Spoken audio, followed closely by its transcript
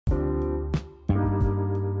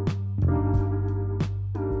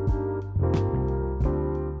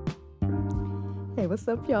what's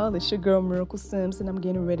up, y'all? It's your girl, Miracle Sims, and I'm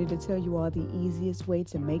getting ready to tell you all the easiest way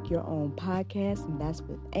to make your own podcast, and that's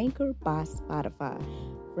with Anchor by Spotify.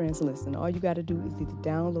 Friends, listen, all you got to do is either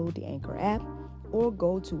download the Anchor app or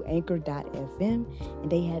go to anchor.fm, and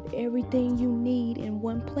they have everything you need in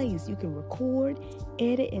one place. You can record,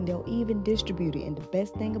 edit, and they'll even distribute it. And the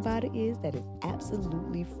best thing about it is that it's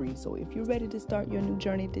absolutely free. So if you're ready to start your new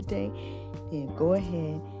journey today, then go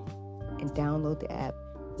ahead and download the app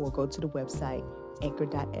or go to the website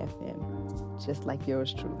anchor.fm, just like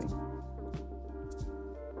yours truly.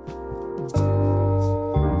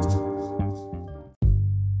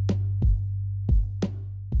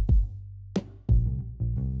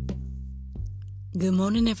 Good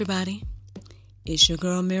morning, everybody. It's your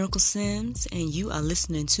girl, Miracle Sims, and you are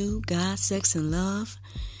listening to God, Sex, and Love,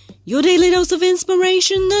 your daily dose of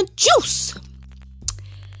inspiration, the juice.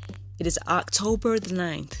 It is October the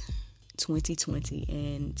 9th, 2020,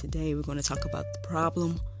 and today we're going to talk about the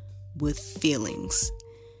problem with feelings.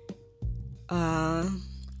 I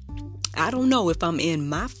don't know if I'm in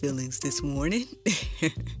my feelings this morning.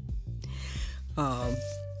 Honestly,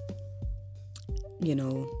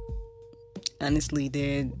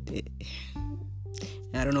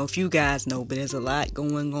 I don't know if you guys know, but there's a lot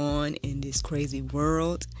going on in this crazy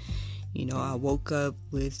world. I woke up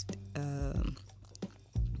with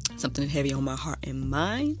something heavy on my heart and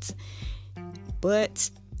mind.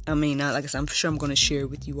 But, like I said, I'm sure I'm going to share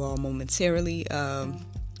with you all momentarily.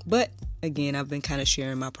 But, again, I've been kind of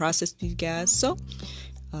sharing my process with you guys. So,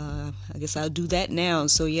 I guess I'll do that now.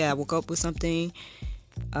 So, I woke up with something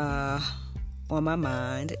on my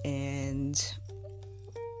mind, and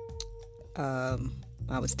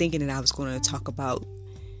I was thinking that I was going to talk about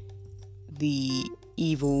the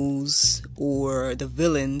evils or the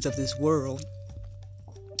villains of this world,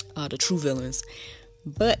 the true villains.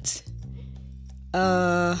 But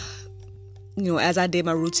as I did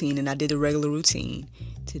my routine, and I did the regular routine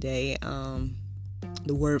today,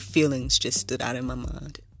 the word feelings just stood out in my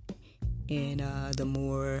mind. And the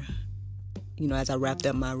more as I wrapped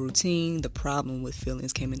up my routine, the problem with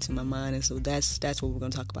feelings came into my mind. And so that's what we're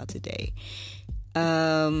going to talk about today.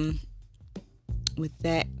 With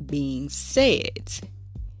that being said,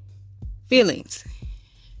 feelings,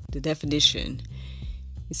 the definition,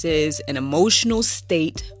 it says an emotional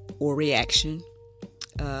state or reaction.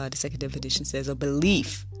 The second definition says a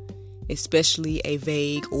belief, especially a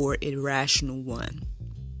vague or irrational one.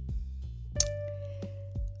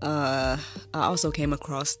 I also came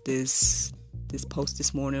across this post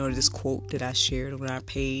this morning, or this quote that I shared on our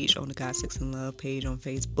page, on the God, Sex, and Love page on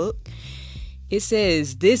Facebook. It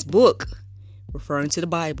says, this book, referring to the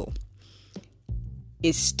Bible,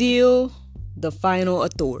 is still the final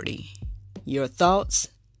authority. Your thoughts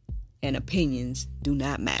and opinions do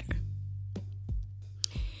not matter.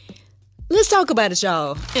 Let's talk about it,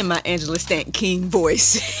 y'all, in my Angela Stanton King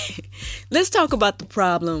voice. Let's talk about the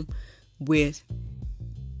problem with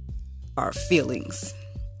our feelings.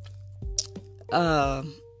 A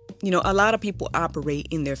lot of people operate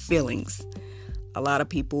in their feelings. A lot of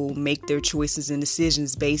people make their choices and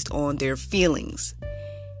decisions based on their feelings.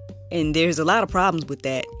 And there's a lot of problems with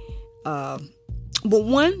that. But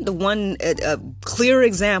a clear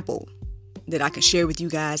example that I can share with you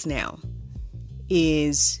guys now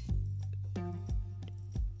is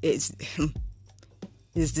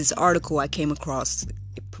this article I came across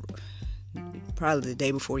probably the day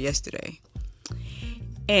before yesterday.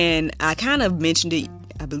 And I kind of mentioned it,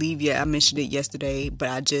 I believe, I mentioned it yesterday,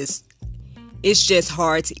 but it's just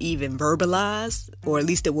hard to even verbalize, or at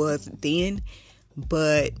least it was then.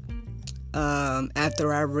 But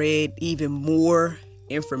after I read even more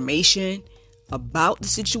information about the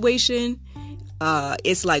situation,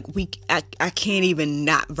 it's like I can't even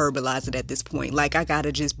not verbalize it at this point. Like, I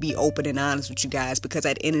gotta just be open and honest with you guys, because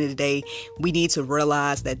at the end of the day, we need to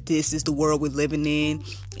realize that this is the world we're living in,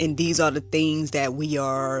 and these are the things that we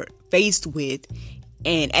are faced with.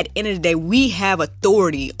 And at the end of the day, we have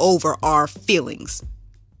authority over our feelings.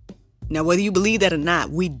 Now, whether you believe that or not,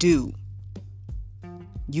 we do.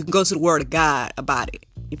 You can go to the Word of God about it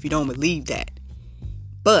if you don't believe that.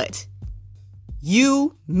 But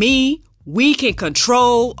you, me, we can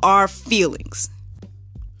control our feelings.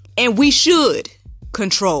 And we should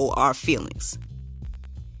control our feelings.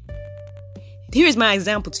 Here's my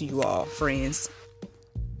example to you all, friends.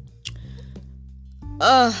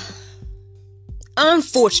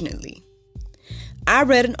 Unfortunately, I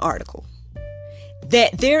read an article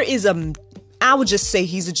that there is I would just say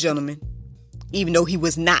he's a gentleman, even though he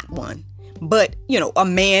was not one. But,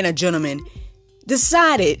 a gentleman,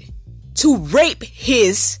 decided to rape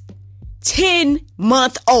his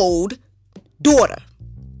 10-month-old daughter.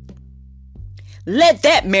 Let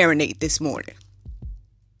that marinate this morning.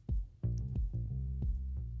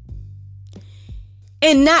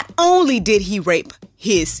 And not only did he rape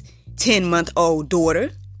his 10-month-old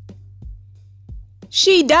daughter,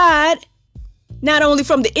 she died not only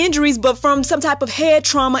from the injuries, but from some type of head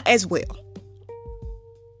trauma as well.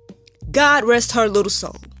 God rest her little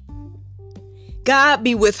soul. God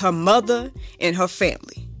be with her mother and her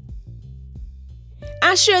family.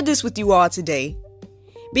 I share this with you all today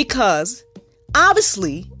because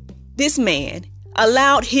obviously this man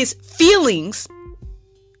allowed his feelings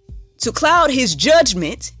to cloud his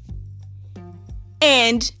judgment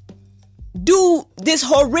and do this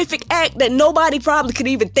horrific act that nobody probably could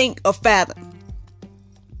even think or fathom.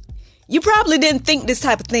 You probably didn't think this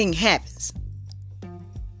type of thing happens.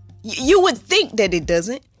 You would think that it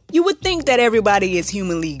doesn't. You would think that everybody is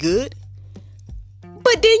humanly good.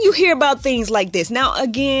 But then you hear about things like this. Now,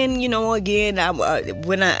 again,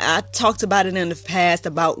 when I talked about it in the past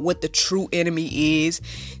about what the true enemy is.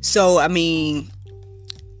 So, I mean,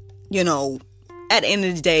 at the end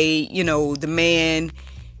of the day, the man,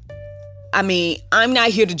 I mean, I'm not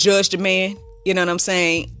here to judge the man. You know what I'm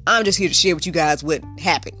saying? I'm just here to share with you guys what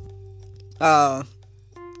happened. And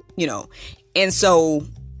so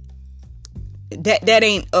that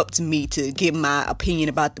ain't up to me to give my opinion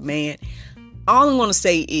about the man. All I'm going to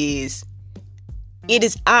say is it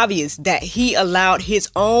is obvious that he allowed his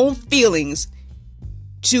own feelings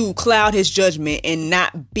to cloud his judgment and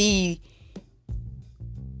not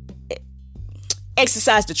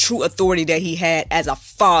exercise the true authority that he had as a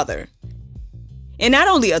father. And not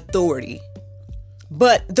only authority,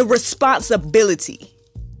 but the responsibility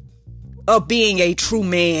of being a true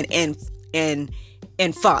man and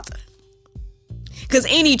father. Because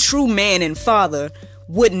any true man and father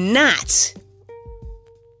would not,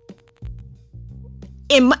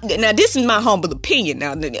 now this is my humble opinion.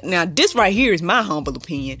 Now this right here is my humble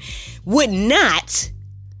opinion. Would not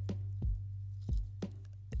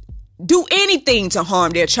do anything to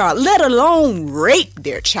harm their child, let alone rape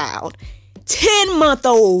their child.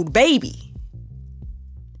 10-month-old baby.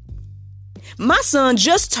 My son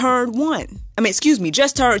just turned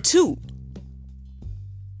just turned 2.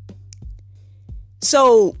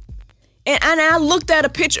 So, and I looked at a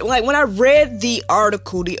picture, like when I read the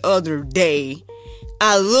article the other day,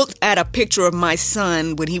 I looked at a picture of my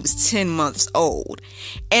son when he was 10 months old.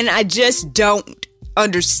 And I just don't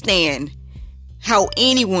understand how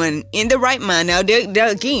anyone in the right mind, now there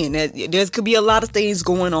could be a lot of things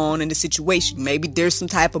going on in the situation. Maybe there's some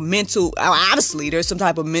type of mental, obviously there's some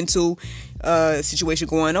type of mental situation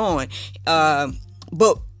going on.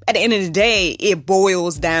 But at the end of the day, it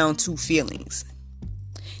boils down to feelings.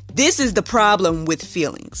 This is the problem with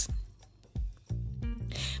feelings.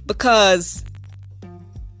 Because,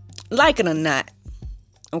 like it or not,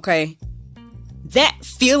 okay, that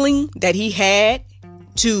feeling that he had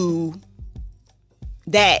to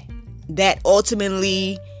that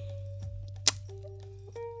ultimately,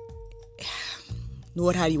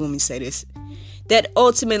 Lord, how do you want me to say this? That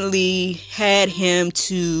ultimately had him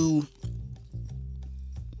to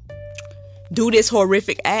do this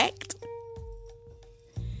horrific act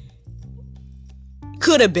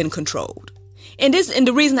could have been controlled. And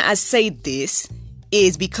the reason I say this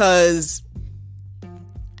is because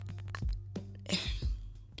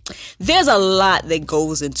there's a lot that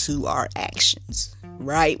goes into our actions,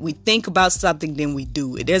 right? We think about something, then we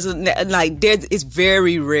do it. It's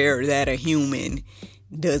very rare that a human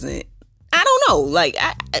doesn't. I don't know.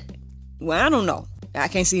 I don't know. I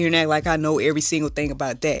can't sit here and act like I know every single thing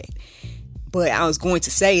about that. But I was going to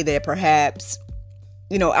say that perhaps,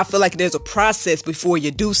 I feel like there's a process before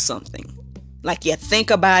you do something. Like you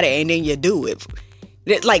think about it and then you do it.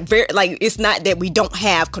 It's not that we don't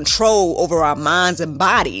have control over our minds and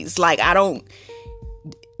bodies. There's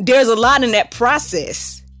a lot in that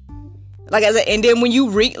process. Like I said, and then when you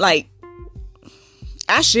read, I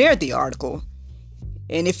shared the article.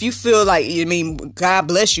 And if you feel God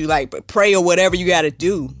bless you, pray or whatever you got to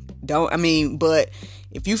do. But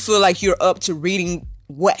if you feel like you're up to reading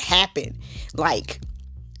what happened,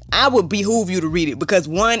 I would behoove you to read it because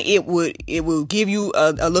one, it will give you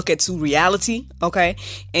a look into reality, okay,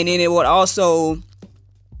 and then it would also,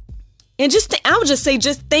 and I would just say,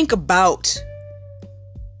 just think about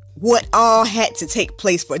what all had to take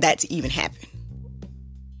place for that to even happen.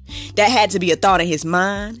 That had to be a thought in his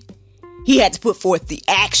mind. He had to put forth the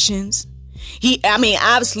actions.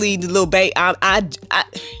 Obviously, the little baby. How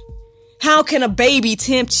can a baby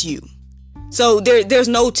tempt you? So there's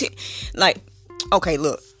no okay,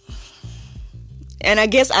 look. And I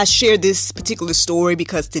guess I share this particular story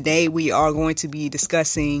because today we are going to be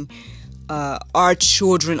discussing Are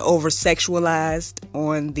Children Over Sexualized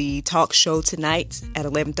on the talk show tonight at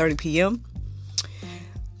 11:30 p.m.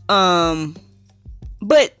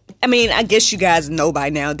 But I mean, I guess you guys know by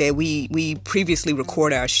now that we previously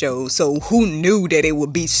record our shows, so who knew that it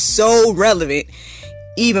would be so relevant,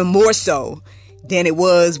 even more so than it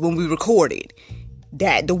was when we recorded.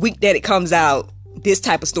 That the week that it comes out, this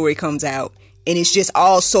type of story comes out, and it's just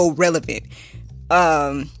all so relevant.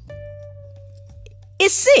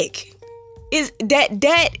 It's sick.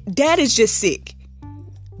 That is just sick.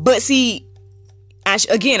 But see, I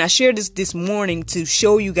shared this morning to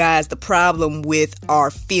show you guys the problem with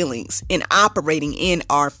our feelings and operating in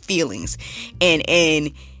our feelings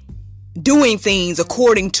and doing things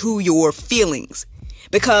according to your feelings,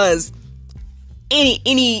 because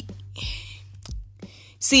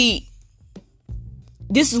see,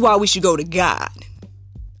 this is why we should go to God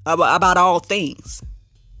about all things.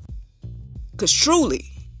 Because truly,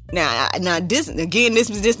 now this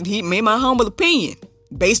is me, my humble opinion,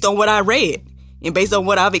 based on what I read and based on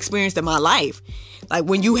what I've experienced in my life. Like,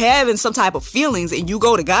 when you having some type of feelings and you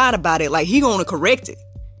go to God about it, like, He gonna correct it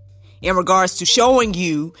in regards to showing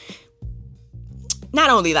you not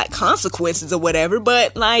only like consequences or whatever,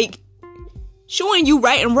 but like showing you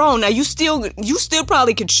right and wrong. Now you still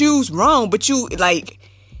probably could choose wrong, but you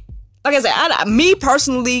like I said, me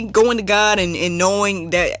personally, going to God and knowing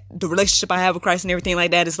that the relationship I have with Christ and everything like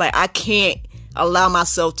that, is like, I can't allow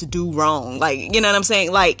myself to do wrong. Like, you know what I'm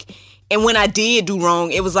saying? Like, and when I did do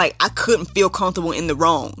wrong, it was like I couldn't feel comfortable in the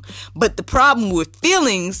wrong. But the problem with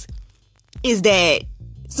feelings is that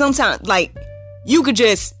sometimes, like, you put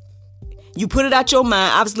it out your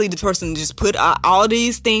mind. Obviously, the person just put all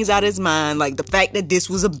these things out of his mind, like the fact that this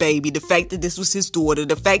was a baby, the fact that this was his daughter,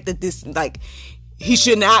 the fact that this, like, he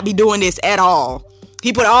should not be doing this at all.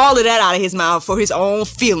 He put all of that out of his mouth for his own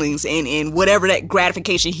feelings and whatever that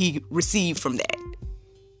gratification he received from that.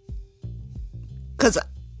 Because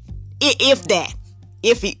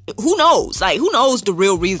who knows? Like, who knows the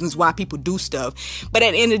real reasons why people do stuff? But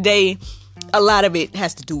at the end of the day, a lot of it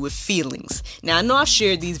has to do with feelings. Now, I know I've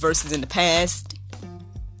shared these verses in the past,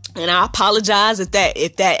 and I apologize if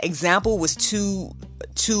that example was too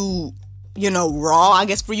raw, I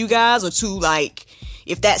guess, for you guys, or too, like,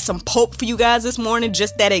 if that's some pulp for you guys this morning,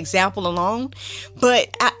 just that example alone.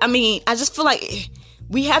 But I mean, I just feel like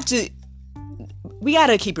we gotta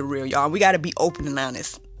keep it real, y'all. We gotta be open and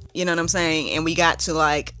honest. You know what I'm saying? And we got to,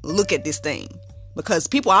 like, look at this thing, because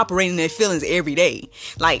people operate in their feelings every day.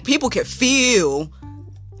 Like, people can feel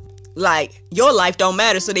like your life don't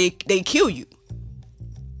matter, so they kill you.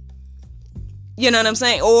 You know what I'm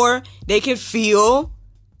saying? Or they can feel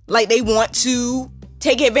like they want to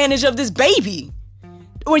take advantage of this baby.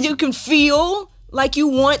 Or you can feel like you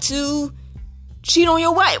want to cheat on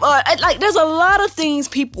your wife. Like, there's a lot of things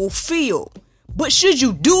people feel. But should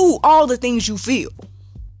you do all the things you feel?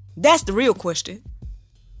 That's the real question.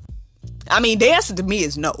 I mean, the answer to me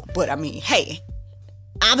is no. But I mean, hey,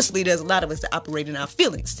 obviously there's a lot of us that operate in our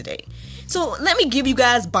feelings today. So let me give you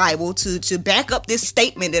guys Bible to back up this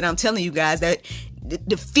statement that I'm telling you guys, that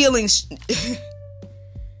the feelings...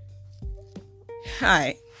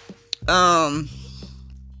 Alright.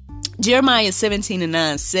 Jeremiah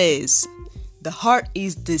 17:9 says, "The heart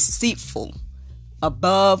is deceitful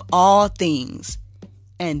above all things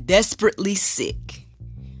and desperately sick.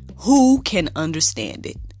 Who can understand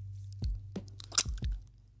it?"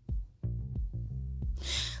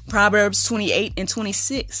 Proverbs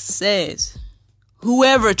 28:26 says,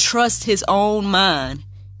 "Whoever trusts his own mind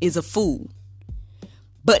is a fool,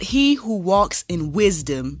 but he who walks in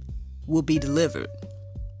wisdom will be delivered."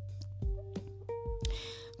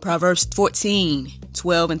 Proverbs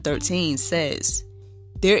 14:12 and 13 says,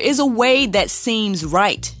 "There is a way that seems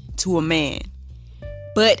right to a man,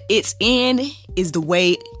 but its end is the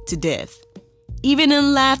way to death. Even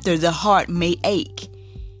in laughter the heart may ache,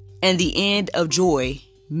 and the end of joy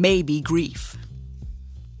may be grief."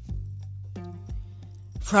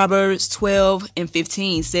 Proverbs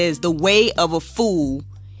 12:15 says, "The way of a fool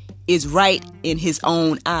is right in his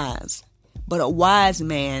own eyes, but a wise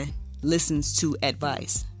man listens to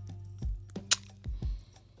advice."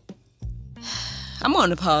 I'm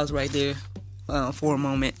going to pause right there for a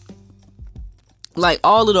moment. Like,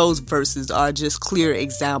 all of those verses are just clear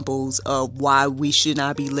examples of why we should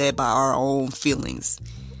not be led by our own feelings.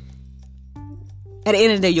 At the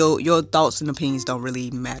end of the day, your thoughts and opinions don't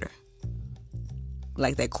really matter.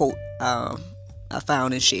 Like that quote I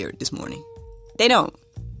found and shared this morning. They don't.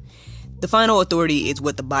 The final authority is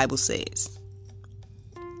what the Bible says.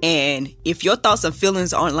 And if your thoughts and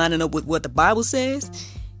feelings aren't lining up with what the Bible says,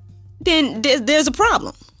 then there's a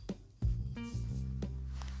problem.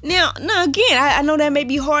 Now again, I know that may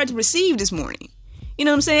be hard to receive this morning. You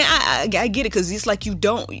know what I'm saying? I get it, because it's like you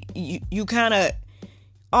kind of,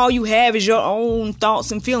 all you have is your own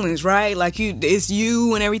thoughts and feelings, right? Like it's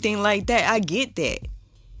you and everything like that. I get that.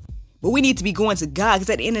 But we need to be going to God, because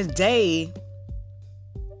at the end of the day,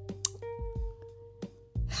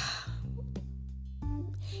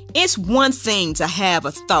 it's one thing to have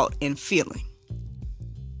a thought and feeling,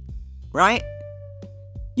 right?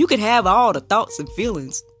 You could have all the thoughts and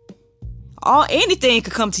feelings. Anything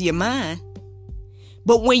could come to your mind.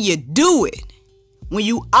 But when you do it, when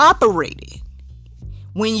you operate it,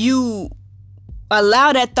 when you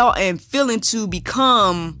allow that thought and feeling to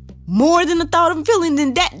become more than a thought and feeling,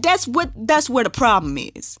 then that's where the problem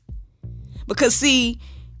is. Because see,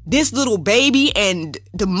 this little baby and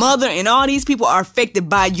the mother and all these people are affected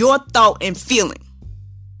by your thought and feeling.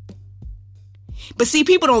 But see,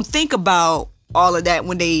 people don't think about all of that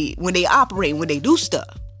when they operate, when they do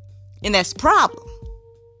stuff. And that's the problem.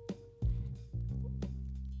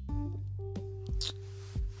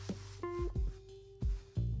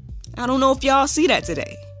 I don't know if y'all see that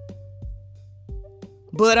today.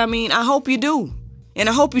 But I mean, I hope you do. And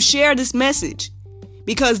I hope you share this message.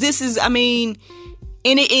 Because this is, I mean,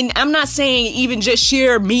 and I'm not saying even just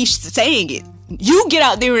share me saying it. You get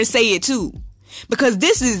out there and say it too. Because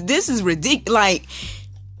this is ridiculous. Like,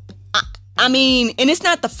 I mean, and it's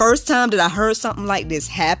not the first time that I heard something like this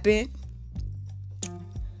happen.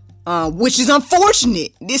 Which is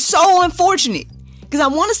unfortunate. It's so unfortunate. Because I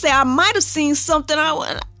want to say I might have seen something.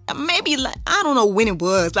 Maybe, like, I don't know when it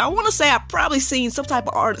was, but I want to say I probably seen some type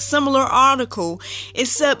of similar article,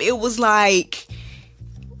 except it was like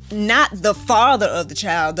not the father of the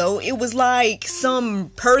child, though. It was like some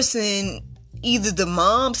person, either the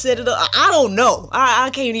mom set it up. I don't know. I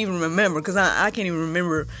can't even remember, because I can't even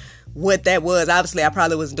remember what that was. Obviously, I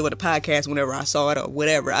probably wasn't doing the podcast whenever I saw it or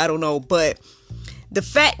whatever. I don't know. But the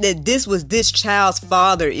fact that this was this child's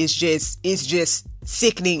father is just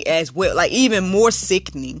sickening as well. Like, even more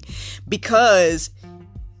sickening, because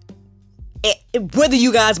whether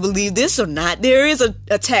you guys believe this or not, there is an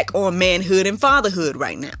attack on manhood and fatherhood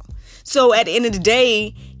right now. So at the end of the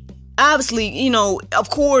day, obviously, you know, of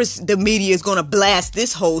course the media is going to blast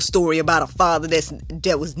this whole story about a father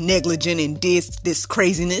that was negligent and did this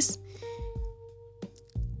craziness.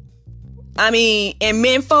 I mean, and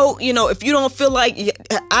men folk, you know, if you don't feel like,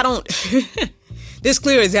 I don't, there's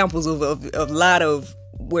clear examples of a lot of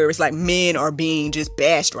where it's like men are being just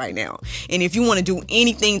bashed right now. And if you want to do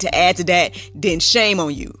anything to add to that, then shame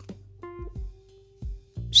on you.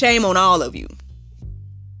 Shame on all of you.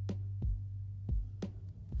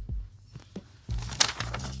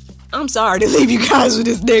 I'm sorry to leave you guys with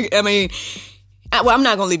this I'm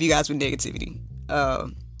not going to leave you guys with negativity.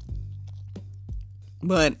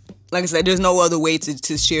 But like I said, there's no other way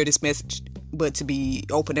to share this message but to be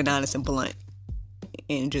open and honest and blunt,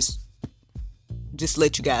 and just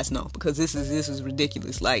let you guys know, because this is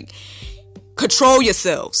ridiculous. Like, control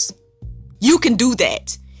yourselves. You can do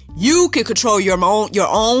that. You can control your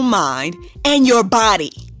own mind and your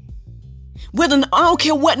body. I don't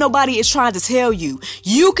care what nobody is trying to tell you.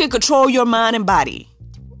 You can control your mind and body.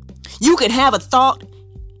 You can have a thought,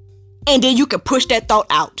 and then you can push that thought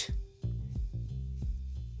out.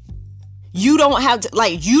 You don't have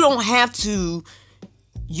to,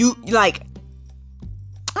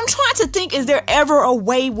 I'm trying to think, is there ever a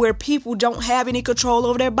way where people don't have any control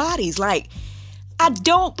over their bodies? Like, I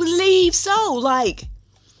don't believe so. Like,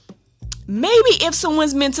 maybe if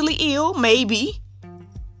someone's mentally ill, maybe. I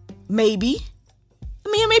mean,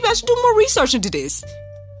 maybe I should do more research into this.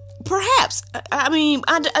 Perhaps. I mean,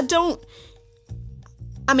 I don't.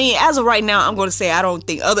 I mean, as of right now, I'm going to say I don't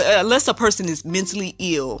think unless a person is mentally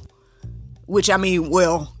ill, which I mean,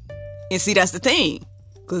 well, and see, that's the thing,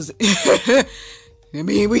 because I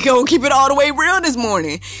mean, we gonna keep it all the way real this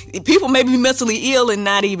morning. People may be mentally ill and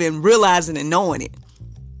not even realizing and knowing it,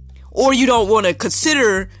 or you don't want to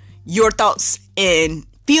consider your thoughts and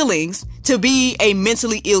feelings to be a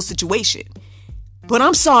mentally ill situation. But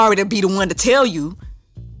I'm sorry to be the one to tell you,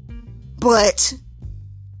 but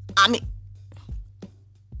I mean,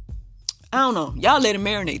 I don't know. Y'all let it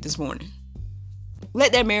marinate this morning.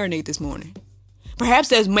 Let that marinate this morning. Perhaps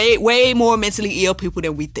there's way more mentally ill people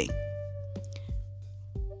than we think.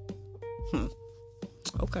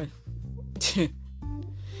 Okay.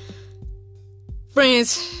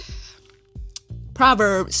 Friends,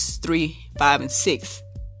 Proverbs 3, 5, and 6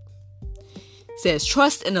 says,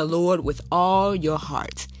 trust in the Lord with all your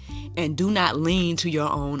heart and do not lean to your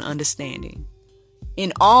own understanding.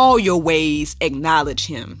 In all your ways acknowledge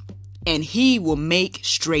him, and he will make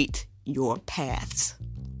straight your paths.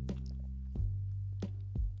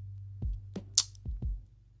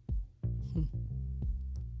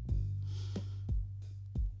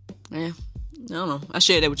 Yeah, I don't know. I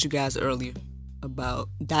shared that with you guys earlier about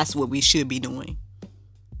that's what we should be doing,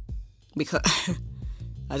 because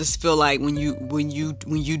I just feel like when you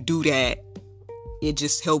do that, it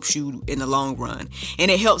just helps you in the long run, and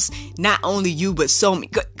it helps not only you but so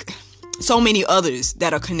many others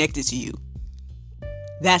that are connected to you.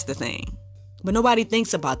 That's the thing, but nobody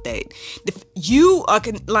thinks about that. You are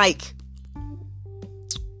like.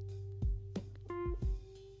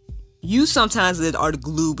 You sometimes are the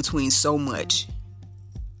glue between so much.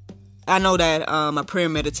 I know that my prayer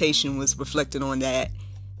meditation was reflecting on that,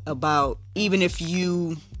 about even if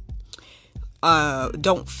you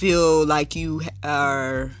don't feel like you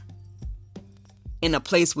are in a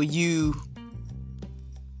place where you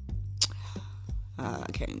I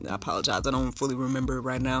apologize, I don't fully remember it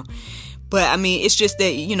right now, but I mean, it's just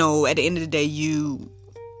that, you know, at the end of the day, you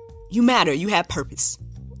matter, you have purpose.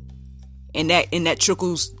 And that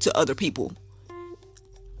trickles to other people.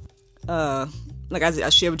 Like I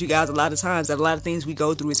share with you guys a lot of times, that a lot of things we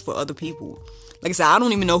go through is for other people. Like I said, I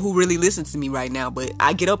don't even know who really listens to me right now, but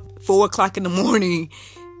I get up 4 o'clock in the morning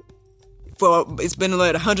it's been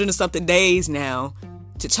like 100 and something days now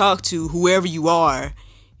to talk to whoever you are,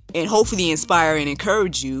 and hopefully inspire and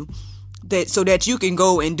encourage you, so that you can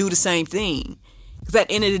go and do the same thing. Because at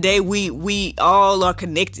the end of the day, we all are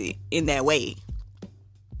connected in that way.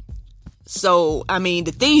 So, I mean,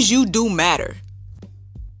 the things you do matter.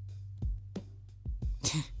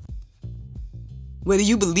 Whether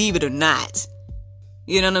you believe it or not.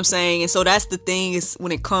 You know what I'm saying? And so that's the thing, is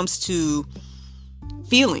when it comes to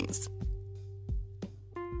feelings.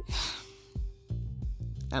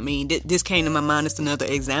 I mean, this came to my mind. It's another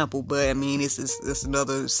example, but I mean, it's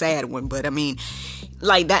another sad one. But I mean,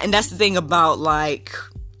 like that, and that's the thing about like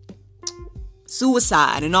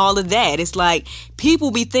suicide and all of that. It's like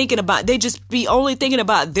people be thinking about, they just be only thinking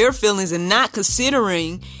about their feelings and not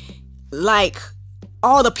considering like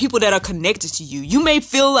all the people that are connected to you. You may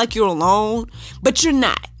feel like you're alone, but you're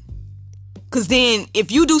not. Because then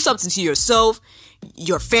if you do something to yourself,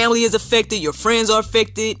 your family is affected, your friends are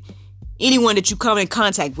affected, anyone that you come in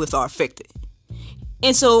contact with are affected.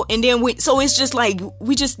 And so, and then so it's just like,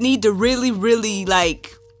 we just need to really, really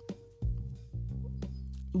like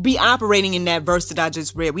be operating in that verse that I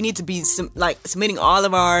just read. We need to be submitting all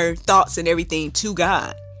of our thoughts and everything to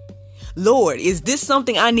God. Lord, is this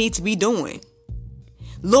something I need to be doing?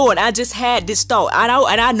 Lord, I just had this thought.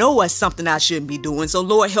 I know it's something I shouldn't be doing. So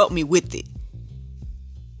Lord, help me with it.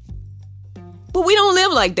 But we don't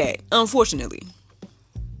live like that, unfortunately.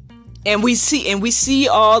 And we see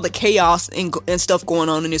all the chaos and stuff going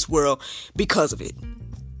on in this world because of it.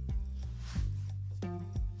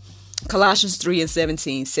 Colossians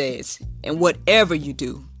 3:17 says, and whatever you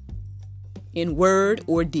do, in word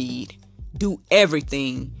or deed, do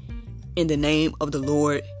everything in the name of the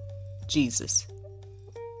Lord Jesus,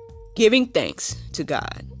 giving thanks to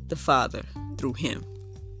God the Father through him.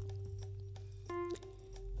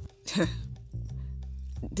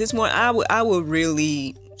 This morning, I would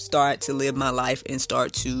really start to live my life and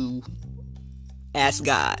start to ask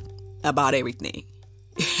God about everything.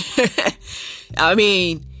 I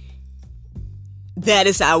mean, that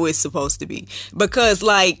is how it's supposed to be. Because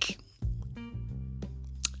like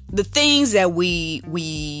the things that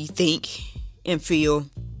we think and feel,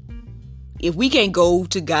 if we can't go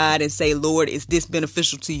to God and say, Lord, is this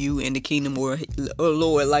beneficial to you in the kingdom, or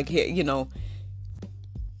Lord, like, you know,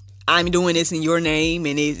 I'm doing this in your name,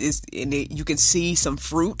 and you can see some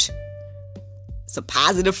fruit, some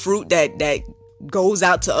positive fruit that goes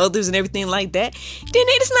out to others and everything like that, then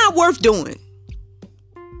it's not worth doing.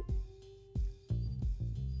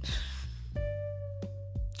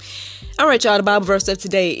 All right, y'all, the Bible verse of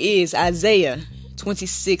today is Isaiah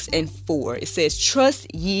 26:4. It says,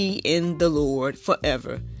 trust ye in the Lord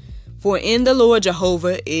forever, for in the Lord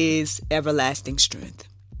Jehovah is everlasting strength.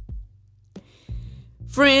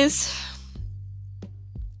 Friends,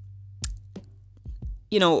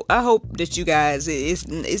 you know, I hope that you guys,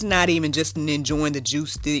 it's not even just enjoying the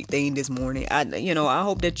juice thing this morning. I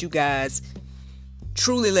hope that you guys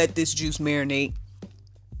truly let this juice marinate.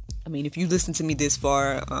 I mean, if you listen to me this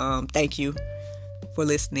far, thank you for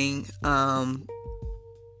listening. I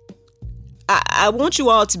want you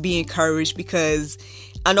all to be encouraged, because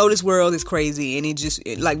I know this world is crazy,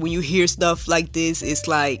 and like when you hear stuff like this, it's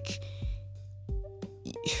like,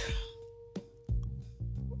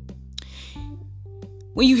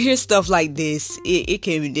 when you hear stuff like this, it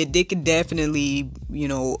can definitely, you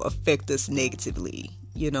know, affect us negatively,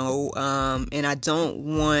 you know, and I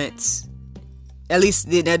don't want, at least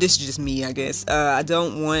now this is just me, I guess, I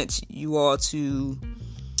don't want you all to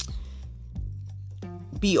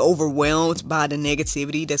be overwhelmed by the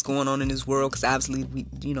negativity that's going on in this world, because obviously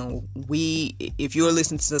if you're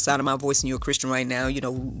listening to the sound of my voice and you're a Christian right now,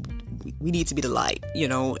 we need to be the light,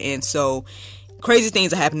 and so crazy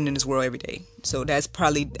things are happening in this world every day. So that's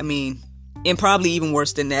probably, and probably even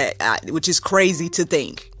worse than that, which is crazy to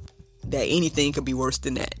think that anything could be worse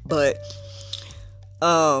than that. But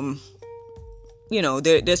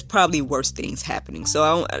there's probably worse things happening. So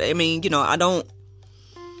I don't.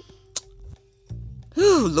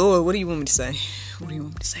 Oh Lord, what do you want me to say? What do you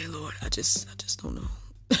want me to say, Lord? I just don't know.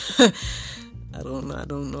 I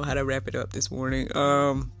don't know how to wrap it up this morning.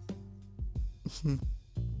 I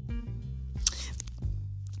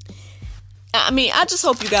just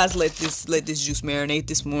hope you guys let this juice marinate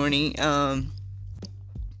this morning.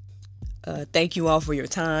 Thank you all for your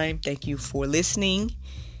time. Thank you for listening.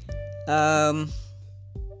 I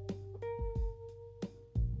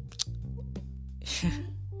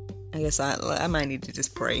guess I might need to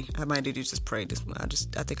just pray. I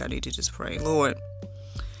think I need to just pray. Lord.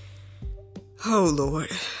 Oh, Lord.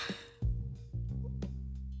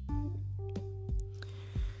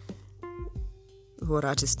 Lord,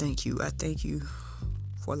 I just thank you. I thank you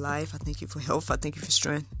for life. I thank you for health. I thank you for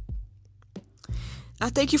strength. I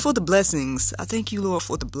thank you for the blessings. I thank you, Lord,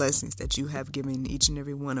 for the blessings that you have given each and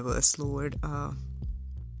every one of us, Lord.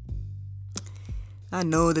 I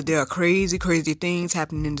know that there are crazy, crazy things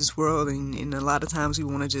happening in this world, and a lot of times we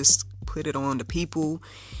want to just put it on the people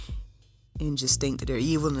and just think that they're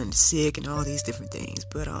evil and sick and all these different things.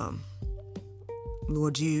 But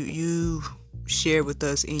Lord, you share with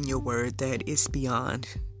us in your word that it's beyond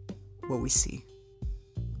what we see.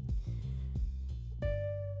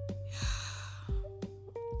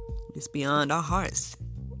 It's beyond our hearts.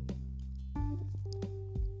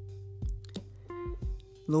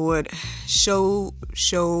 Lord, show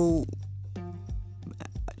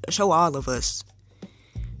all of us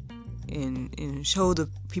and show the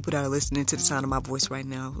people that are listening to the sound of my voice right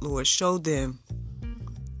now, Lord, show them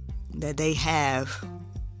that they have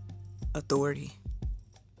authority.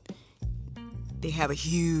 They have a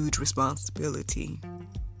huge responsibility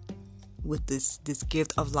with this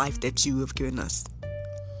gift of life that you have given us.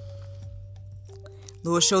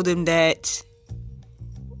 Lord, show them that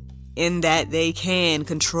in that they can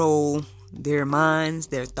control their minds,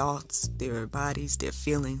 their thoughts, their bodies, their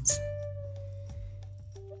feelings.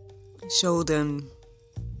 Show them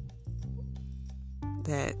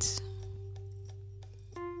that,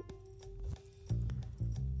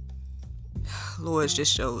 Lord,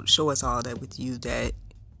 just show us all that with you, that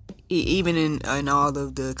even in all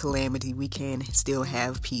of the calamity, we can still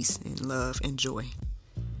have peace and love and joy.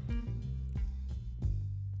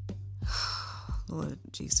 Lord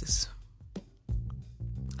Jesus, I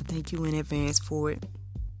thank you in advance for it.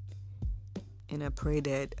 And I pray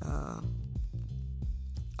that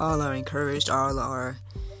all are encouraged, all are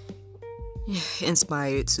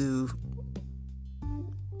inspired to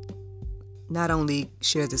not only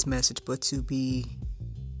share this message, but to be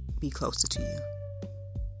closer to you.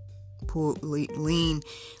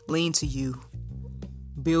 Lean to you.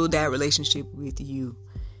 Build that relationship with you,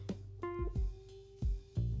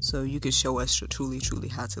 so you can show us truly, truly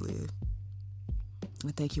how to live. I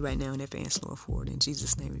thank you right now in advance, Lord, for it. In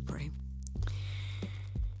Jesus' name we pray.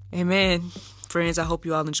 Amen. Friends, I hope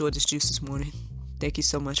you all enjoyed this juice this morning. Thank you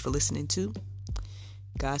so much for listening to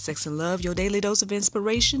God, Sex, and Love, your daily dose of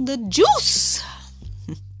inspiration, the juice.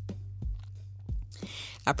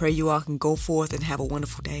 I pray you all can go forth and have a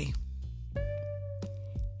wonderful day.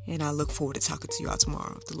 And I look forward to talking to you all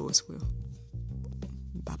tomorrow, if the Lord's will.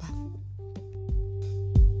 Bye-bye.